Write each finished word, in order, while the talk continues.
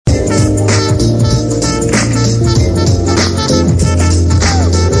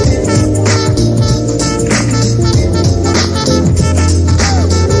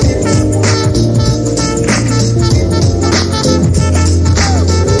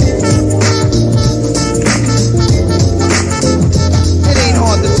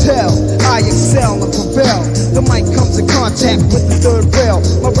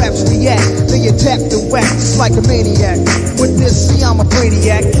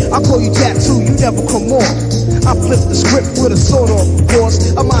I call you tattoo, you never come off. I flip the script with a sword off, of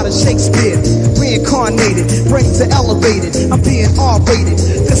course. I'm out of Shakespeare, reincarnated, brains are elevated. I'm being R-rated.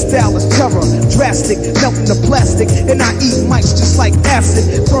 This style is terror, drastic, melting the plastic, and I eat mics just like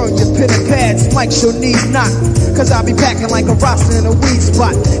acid. Burn your pen and pads, mics you'll need not. Cause I be packing like a roster in a weed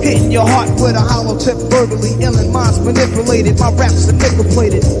spot, hitting your heart with a hollow tip verbally. Illin' minds manipulated, my raps are nickel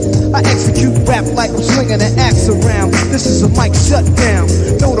plated. I execute rap like I'm swinging an axe around. This is a mic shutdown.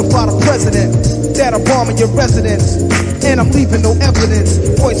 Notify the president that I'm bombing your residence, and I'm leaving no evidence.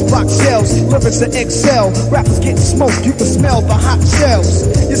 Voice box shells, lyrics are XL. Rappers getting smoked, you can smell the hot shells.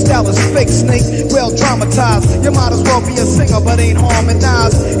 Your style is fake, snake, well dramatized. You might as well be a singer, but ain't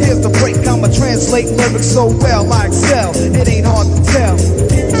harmonized. Here's the break, I'ma translate lyrics so well I excel. It ain't hard to tell.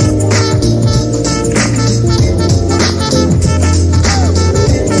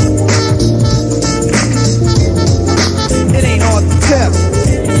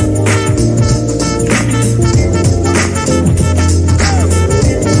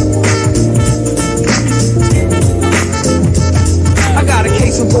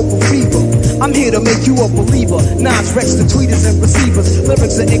 I'm here to make you a believer. Nines, Rex, the tweeters and receivers.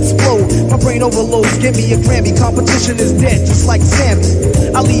 Lyrics that explode, my brain overloads. Give me a Grammy, competition is dead, just like Sammy.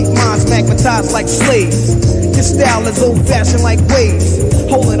 I leave minds magnetized like slaves. Your style is old-fashioned like waves.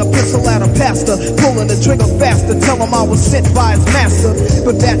 Holding a pistol at a pastor, pulling the trigger faster. Tell him I was sent by his master,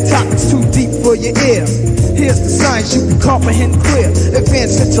 but that topic's too deep for your ear. Here's the science you can comprehend clear.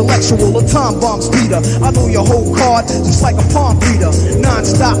 Advanced intellectual, a time bomb speeder. I know your whole card, just like a palm reader.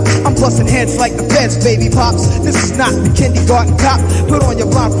 Non-stop, I'm busting heads like the feds, baby pops. This is not the kindergarten cop. Put on your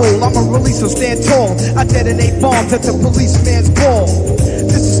blindfold, I'ma release, so stand tall. I detonate bombs at the policeman's ball.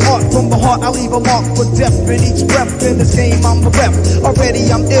 This is art from the heart, I leave a mark for death. In each breath, in this game I'm the rep. Already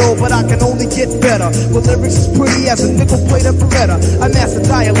I'm ill, but I can only get better. But lyrics is pretty as a nickel-plated Beretta. I master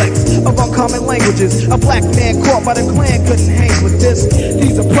dialects of uncommon languages. A black man caught by the clan couldn't hang with this.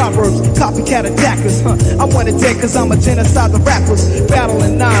 These are proverbs, copycat attackers. I want it dead cause I'm a genocide of rappers.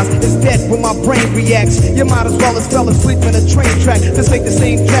 Battling nines is dead when my brain reacts. You might as well as fell asleep in a train track. This ain't the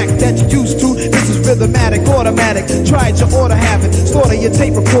same track that you used to. This is rhythmatic, automatic. Try it, you ought to have it. Slaughter your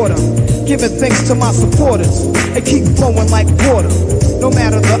tape recorder. Giving thanks to my supporters. And keep flowing like water. No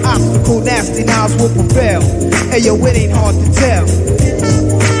matter the obstacle, nasty knives will prevail. Hey yo, it ain't hard to tell.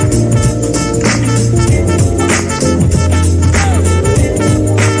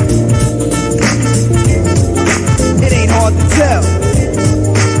 It ain't hard to tell.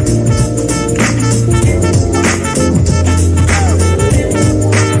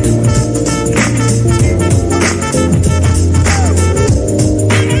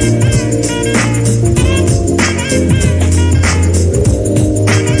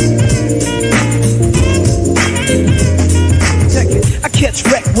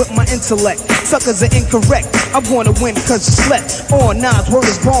 Intellect. Suckers are incorrect. I'm gonna win cause you slept. On nines, word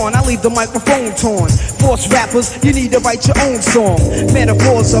is born. I leave the microphone torn. Force rappers, you need to write your own song.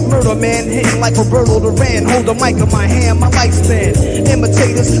 Metaphors of murder, man, hitting like Roberto Duran. Hold the mic in my hand, my lifespan.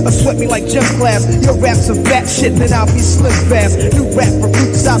 Imitators sweat me like gym class. Your raps are fat shit, then I'll be slim fast. New rap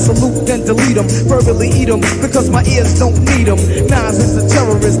recruits, I salute, then delete them. Verbally eat them, because my ears don't need them. Nines is a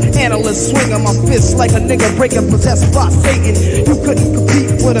terrorist, analyst, swinging my fists like a nigga breaking possessed by Satan. You couldn't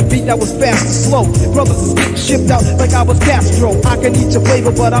compete with a beat that was fast and slow. Brothers is getting shipped out like I was Castro. I can eat your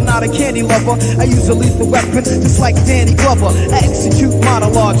flavor, but I'm not a candy lover. I use a lethal weapon, just like Danny Glover. I execute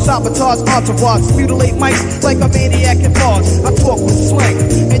monologue, sabotage entourage, mutilate mics like a maniac at large. I talk with slang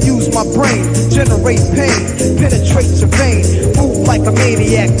and use my brain, generate pain, penetrate your vein, move like a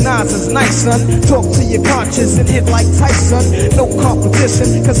maniac. Nines is nice, son. Talk to your conscience and hit like Tyson. No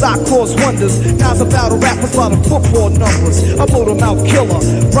competition, cause I cause wonders. Nines are battle rappers, lot of football numbers. A motor mouth killer,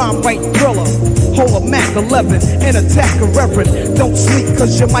 rhyme right thriller. Hold a Mac 11 and attack a reverend. Don't sleep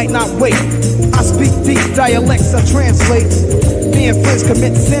cause you might not wait. I speak deep dialects, I translate. Me and friends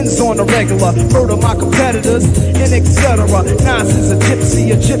commit sins on the regular. Murder my competitors and etc. Nines is a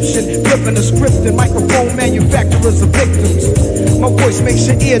gypsy Egyptian, flipping the script and microphone manufacturers are victims. My voice makes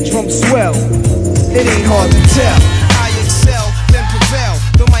your eardrums swell. It ain't hard to tell. I excel, then prevail.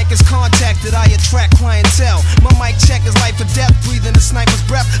 The mic is contacted, I attract clientele. My mic check is life or death, breathing a sniper's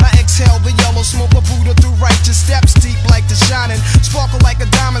breath. I exhale the yellow smoke of Buddha through righteous steps, deep like the shining, sparkle like a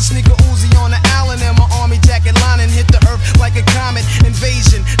diamond, sneaker Uzi on the Allen, and my army jacket lining hit the earth like a comet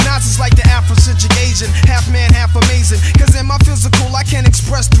invasion. Nazis like the Afrocentric Asian, half man, half amazing. Cause in my physical I can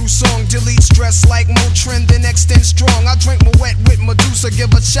express through song, delete stress like Motrin, then extend strong. I drink my wet with Medusa, give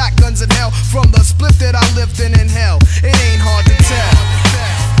her shotguns in hell from the split that I lived in hell. It ain't hard to tell.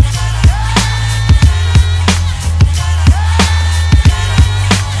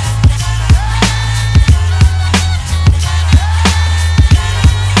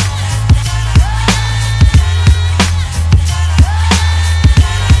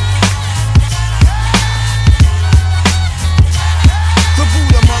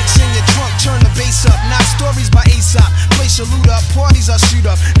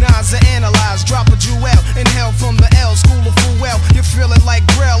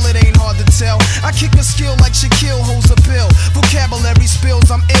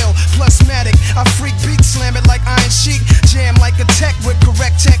 I freak beat, slam it like iron sheet, jam like a tech with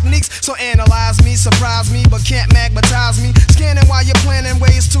correct techniques. So analyze me, surprise me, but can't magnetize me. Scanning while you're planning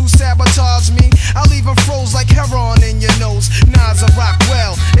ways to sabotage me. I leave them froze like heroin in your nose. Nas and rock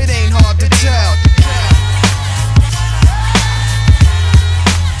well, it ain't hard to tell.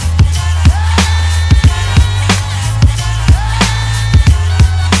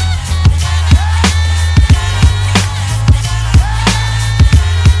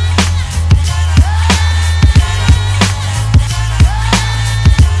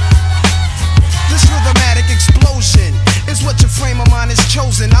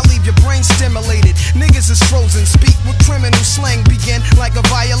 Chosen, I leave your brain stimulated. Niggas is frozen. Speak with criminal slang. Begin like a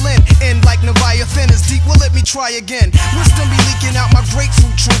violin. End like Leviathan is deep. Well, let me try again. Wisdom be leaking out my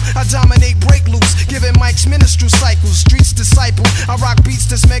grapefruit truth. I dominate, break loose. Giving mics minstrel cycles. Streets disciple. I rock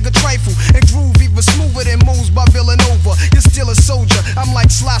beats that's mega trifle. And groove even smoother than moves by Villanova. You're still a soldier. I'm like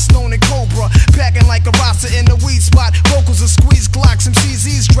Sly Stone and Cobra. Packing like a roster in the weed spot. Vocals are squeeze Glocks. Some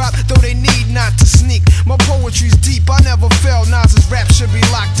CZs drop. Though they need not to sneak. My poetry's deep. I never fell. Nas's rap should be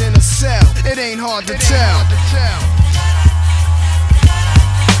locked in a cell. It ain't hard to tell.